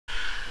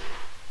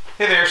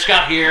Hey there,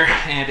 Scott here,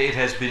 and it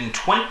has been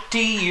 20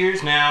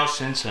 years now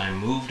since I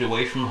moved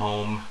away from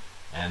home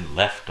and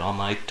left all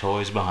my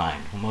toys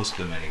behind. Well, most of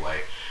them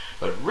anyway.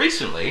 But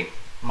recently,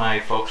 my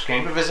folks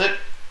came to visit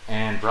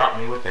and brought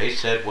me what they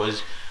said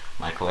was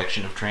my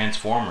collection of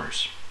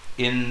Transformers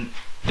in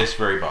this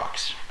very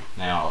box.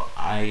 Now,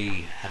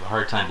 I have a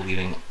hard time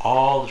believing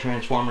all the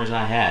Transformers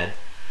I had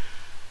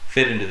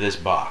fit into this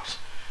box.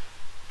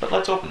 But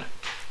let's open it.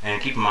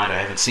 And keep in mind, I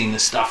haven't seen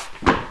this stuff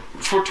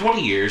for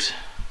 20 years.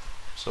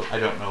 So I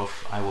don't know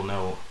if I will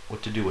know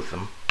what to do with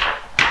them.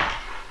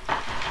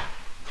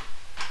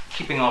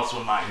 Keeping also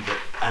in mind that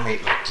I may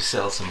like to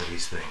sell some of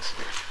these things.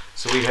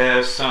 So we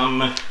have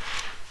some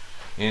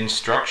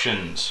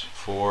instructions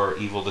for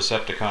Evil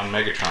Decepticon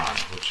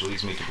Megatron, which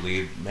leads me to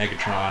believe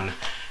Megatron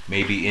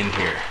may be in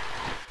here.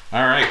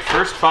 Alright,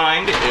 first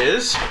find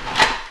is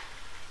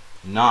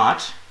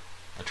not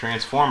a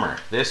Transformer.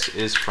 This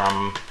is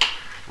from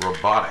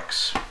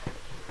Robotics,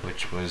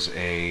 which was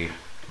a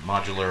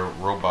modular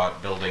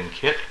robot building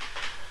kit,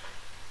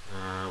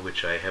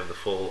 which I have the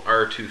full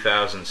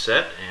R2000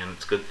 set, and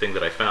it's a good thing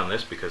that I found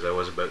this because I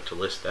was about to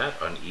list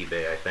that on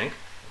eBay, I think,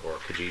 or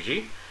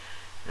Kijiji.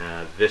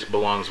 This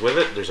belongs with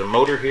it. There's a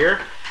motor here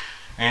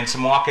and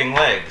some walking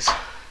legs,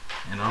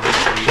 and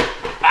obviously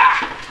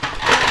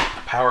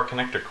a power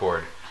connector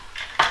cord.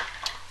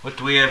 What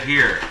do we have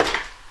here?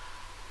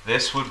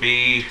 This would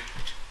be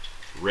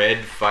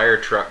Red Fire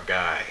Truck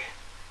Guy.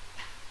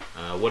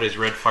 What is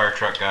Red Fire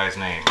Truck Guy's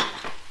name?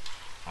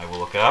 I will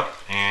look it up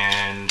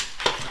and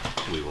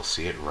we will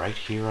see it right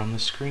here on the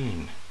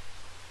screen.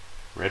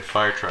 Red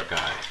Fire Truck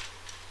Guy.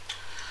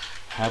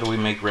 How do we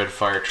make Red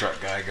Fire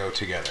Truck Guy go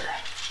together?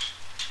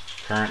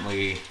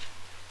 Currently,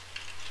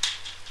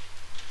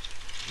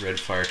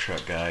 Red Fire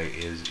Truck Guy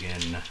is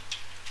in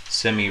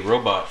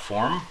semi-robot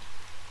form.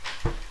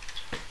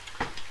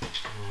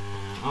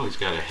 Oh, he's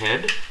got a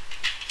head.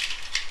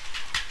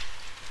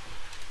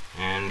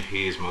 And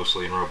he's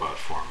mostly in robot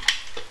form.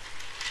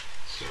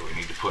 So we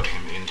need to put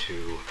him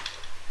into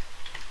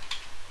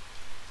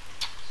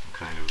some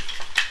kind of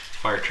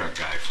fire truck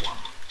guy form.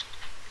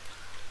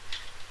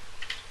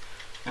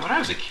 Now when I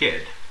was a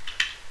kid,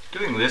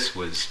 doing this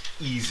was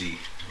easy.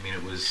 I mean,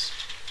 it was,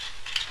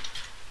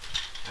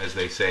 as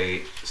they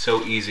say,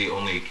 so easy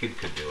only a kid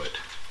could do it.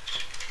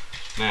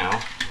 Now,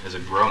 as a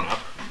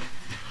grown-up,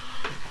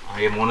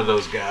 I am one of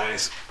those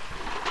guys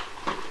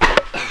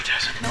who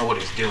doesn't know what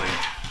he's doing.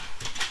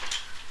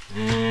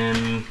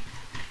 And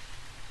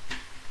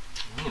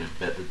I'm going to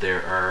bet that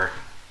there are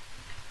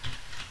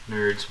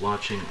nerds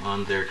watching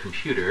on their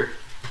computer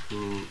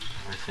who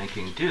are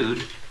thinking,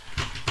 dude,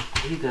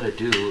 all you gotta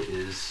do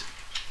is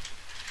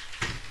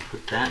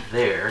put that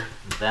there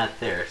and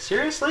that there.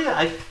 Seriously?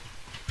 It's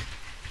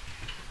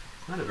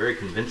not a very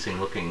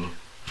convincing looking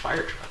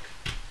fire truck.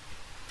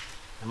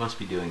 I must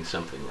be doing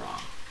something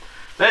wrong.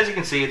 But as you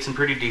can see, it's in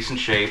pretty decent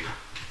shape.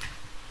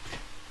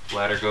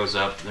 Ladder goes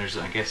up. There's,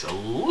 I guess, a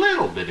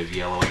little bit of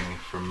yellowing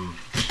from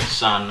the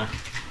sun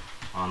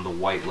on the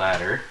white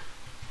ladder,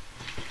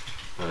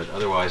 but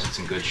otherwise it's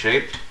in good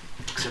shape,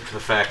 except for the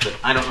fact that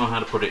I don't know how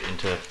to put it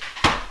into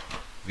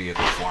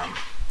vehicle form.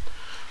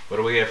 What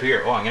do we have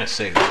here? Oh, I'm going to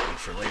save that one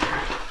for later.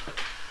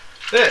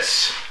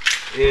 This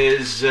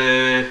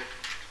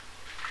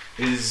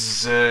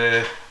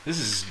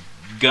is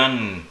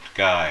Gun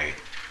Guy.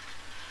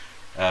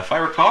 If I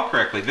recall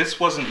correctly,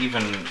 this wasn't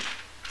even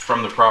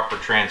from the proper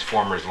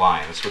Transformers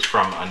line. This was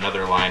from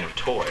another line of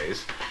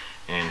toys,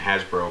 and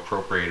Hasbro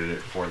appropriated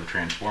it for the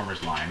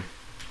Transformers line.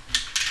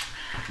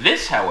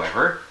 This,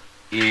 however,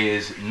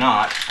 is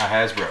not a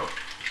Hasbro.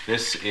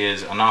 This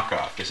is a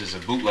knockoff. This is a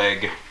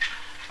bootleg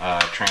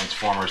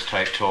Transformers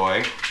type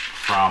toy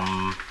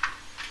from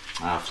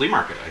flea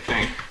market, I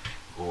think,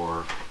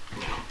 or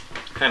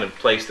kind of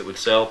place that would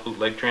sell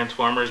bootleg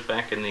Transformers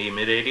back in the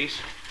mid-80s.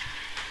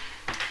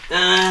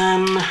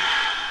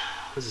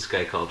 What's this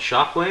guy called?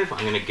 Shockwave,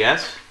 I'm going to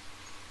guess.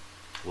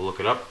 We'll look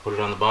it up, put it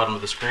on the bottom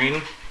of the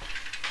screen.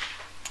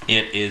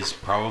 It is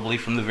probably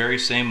from the very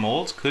same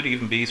molds, could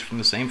even be from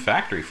the same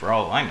factory for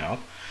all I know.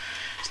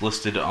 It's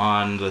listed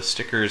on the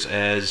stickers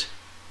as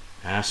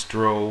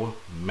Astro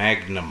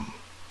Magnum.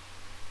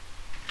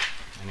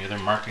 Any other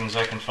markings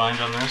I can find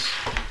on this?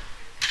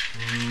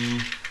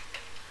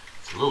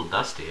 It's a little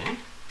dusty, eh?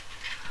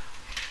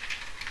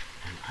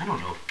 And I don't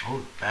know.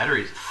 Oh,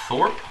 batteries.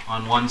 Thorpe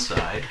on one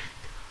side.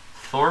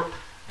 Thorpe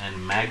and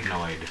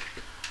Magnoid.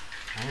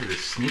 I have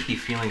this sneaky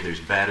feeling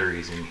there's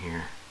batteries in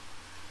here.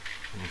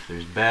 And if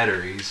there's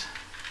batteries,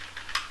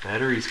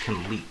 batteries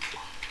can leak.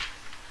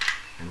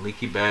 And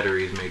leaky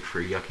batteries make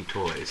for yucky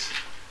toys.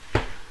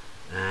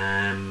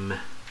 Because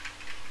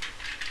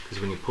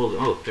when you pull the,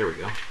 oh, there we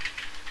go.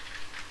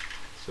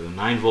 So the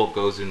 9-volt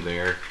goes in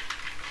there.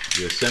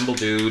 You assemble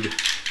dude,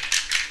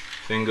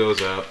 thing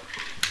goes up,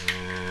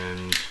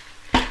 and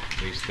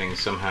these things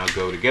somehow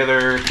go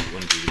together. I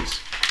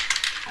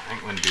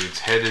think when dude's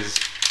head is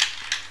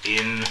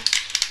in.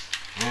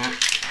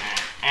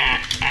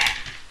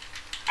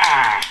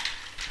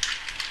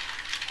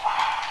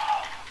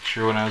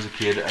 Sure, when I was a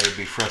kid, I would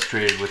be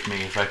frustrated with me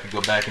if I could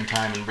go back in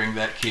time and bring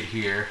that kid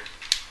here.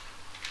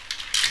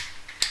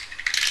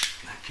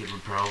 That kid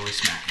would probably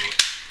smack me.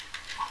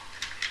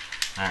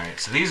 Alright,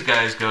 so these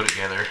guys go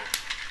together,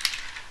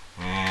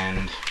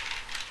 and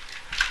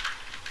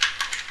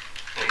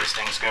these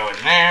things go in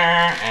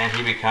there, and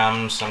he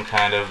becomes some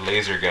kind of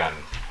laser gun.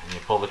 And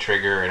you pull the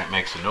trigger, and it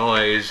makes a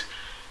noise,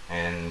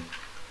 and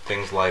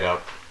things light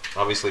up.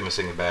 Obviously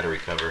missing the battery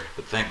cover,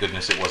 but thank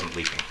goodness it wasn't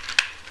leaking.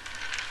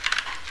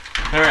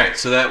 Alright,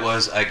 so that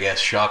was, I guess,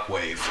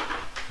 Shockwave.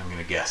 I'm going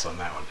to guess on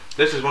that one.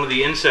 This is one of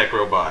the insect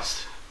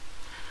robots.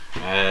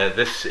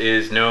 This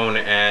is known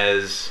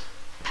as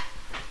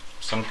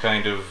some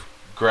kind of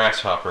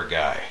grasshopper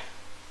guy.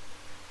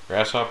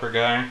 Grasshopper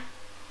guy?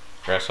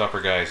 Grasshopper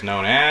guy is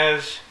known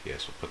as...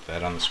 Yes, we'll put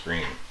that on the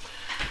screen.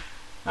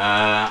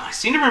 I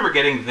seem to remember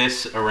getting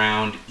this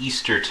around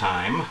Easter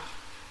time.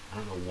 I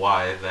don't know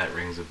why that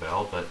rings a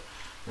bell, but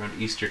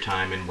around Easter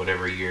time in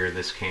whatever year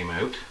this came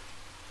out.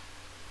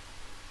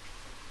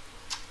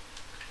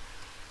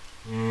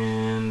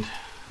 And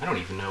I don't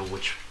even know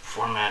which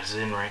format it's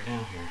in right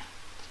now here.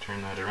 Let's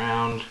turn that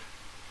around.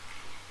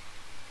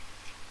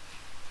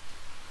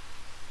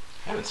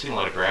 I haven't seen a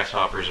lot of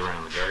grasshoppers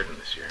around the garden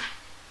this year.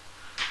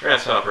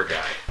 Grasshopper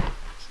guy.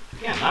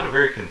 Again, not a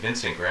very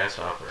convincing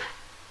grasshopper.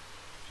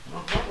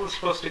 Well, what was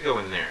supposed to go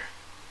in there?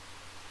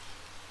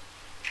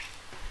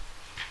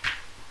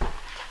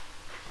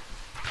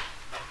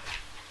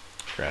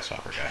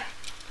 Grasshopper guy.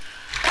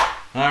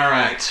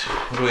 Alright,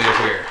 what do we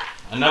have here?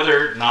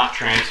 Another not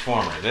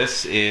Transformer.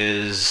 This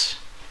is...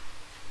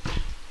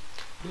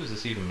 Who is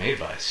this even made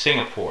by?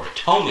 Singapore.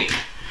 Tomy.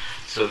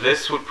 So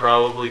this would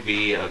probably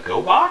be a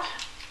GoBot?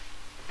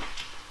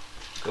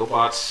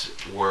 GoBots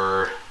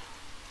were...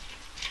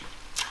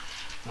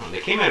 they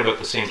came out about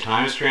the same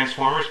time as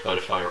Transformers, but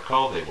if I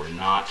recall, they were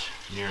not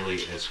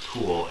nearly as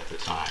cool at the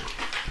time.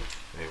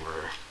 They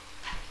were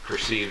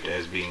perceived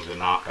as being the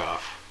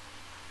knockoff.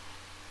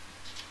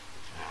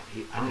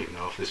 I don't even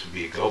know if this would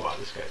be a GoBot.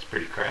 This guy's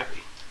pretty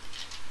crappy.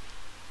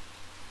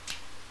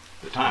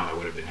 At the time, I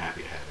would have been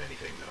happy to have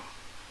anything, though.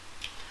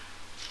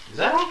 Is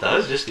that all it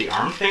does? Just the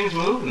arm things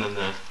move, and then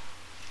the... I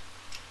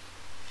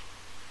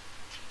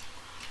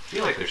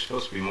feel like there's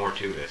supposed to be more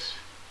to this.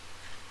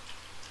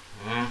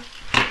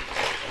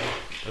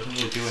 Doesn't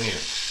really do anything.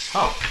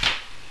 Oh,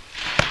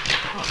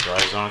 it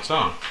drives on its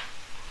own.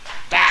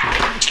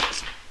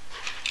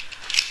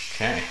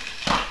 Okay.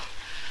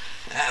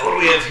 What do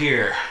we have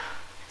here?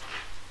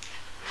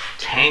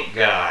 Tank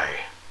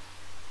Guy.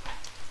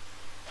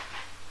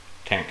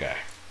 Tank Guy.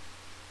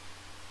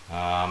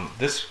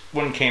 This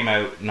one came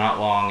out not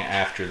long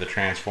after the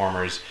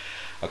Transformers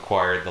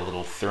acquired the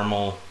little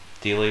thermal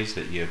dealies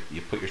that you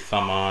put your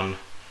thumb on,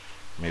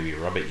 maybe you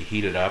rub it, you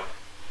heat it up,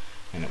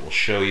 and it will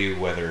show you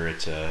whether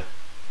it's a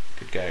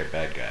good guy or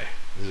bad guy.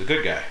 This is a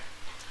good guy.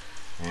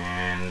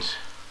 And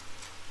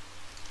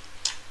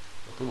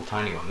a little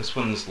tiny one. This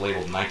one's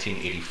labeled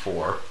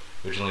 1984,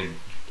 originally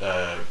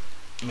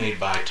made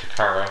by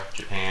Takara,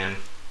 Japan.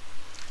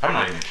 I'm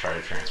not even going to try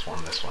to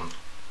transform this one.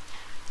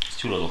 It's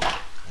too little.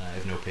 I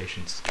have no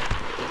patience.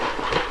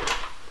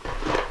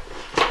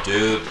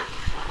 Dude,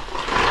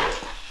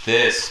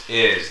 this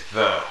is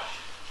the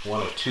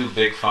one of two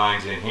big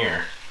finds in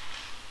here.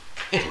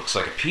 It looks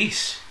like a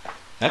piece.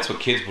 That's what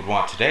kids would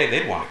want today.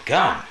 They'd want a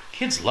gun.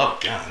 Kids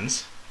love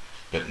guns.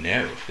 But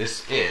no,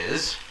 this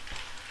is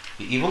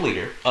the evil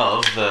leader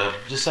of the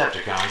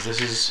Decepticons.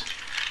 This is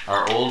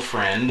our old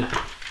friend,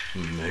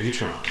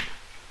 Megatron.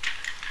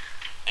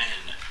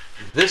 And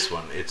this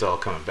one, it's all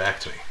coming back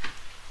to me.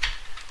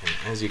 And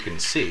as you can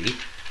see,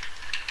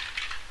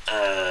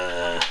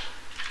 there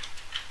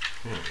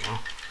we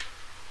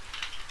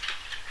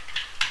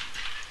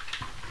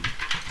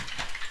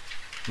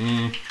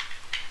go.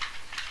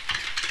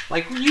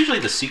 Like, usually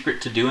the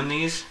secret to doing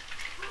these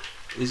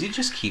is you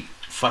just keep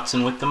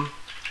futzing with them,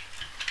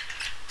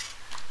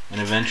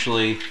 and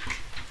eventually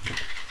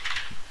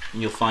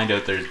you'll find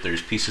out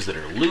there's pieces that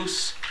are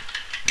loose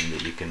and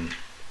that you can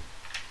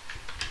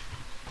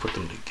put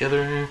them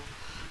together.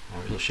 I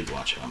really should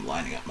watch how I'm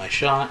lining up my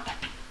shot.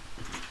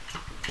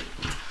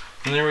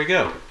 And there we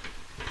go.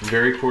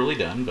 Very poorly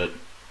done, but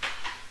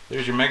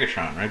there's your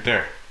Megatron right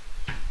there.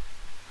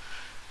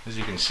 As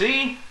you can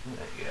see,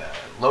 the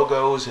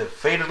logos have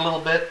faded a little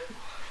bit.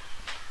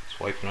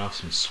 Just wiping off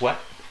some sweat.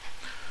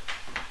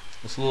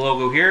 This little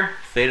logo here,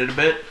 faded a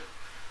bit.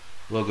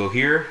 Logo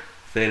here,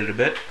 faded a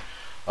bit.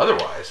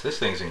 Otherwise, this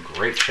thing's in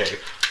great shape.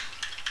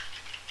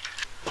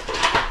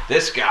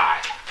 This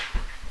guy,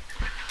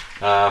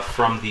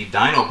 from the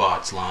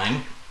Dinobots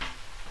line,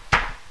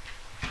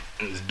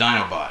 this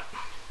Dinobot.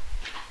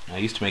 I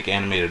used to make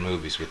animated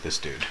movies with this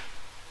dude.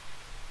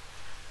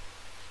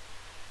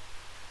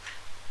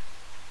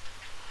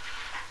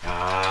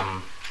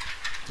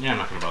 Yeah, I'm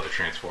not going to bother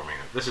transforming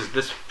it.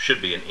 This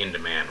should be an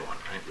in-demand one,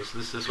 right? This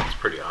one's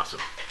pretty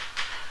awesome.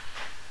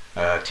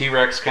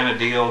 T-Rex kind of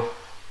deal.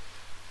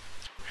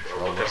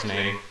 What's his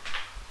name?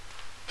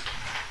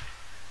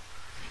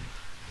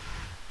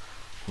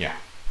 Yeah.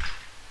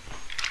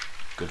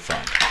 Good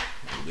find.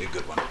 That'll be a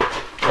good one.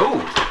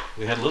 Oh,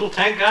 we had a little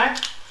tank guy.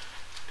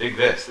 Dig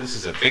this. This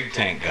is a big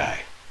tank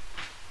guy.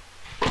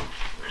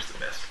 Where's the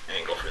best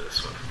angle for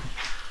this one?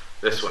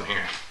 This one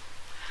here.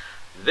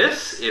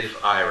 This,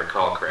 if I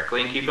recall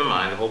correctly, and keep in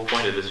mind the whole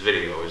point of this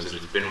video is that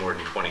it's been more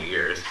than 20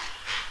 years.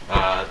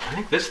 I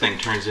think this thing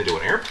turns into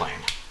an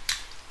airplane.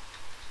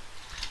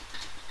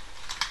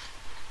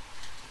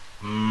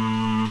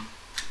 We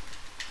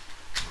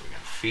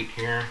got feet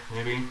here,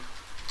 maybe?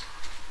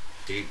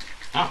 Feet.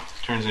 Oh,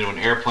 turns into an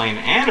airplane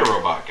and a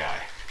robot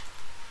guy.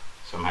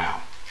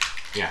 Somehow.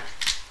 Yeah.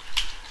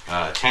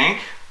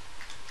 Tank,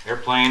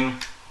 airplane,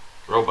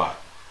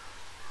 robot.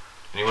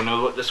 Anyone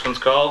know what this one's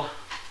called?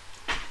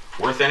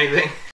 Worth anything?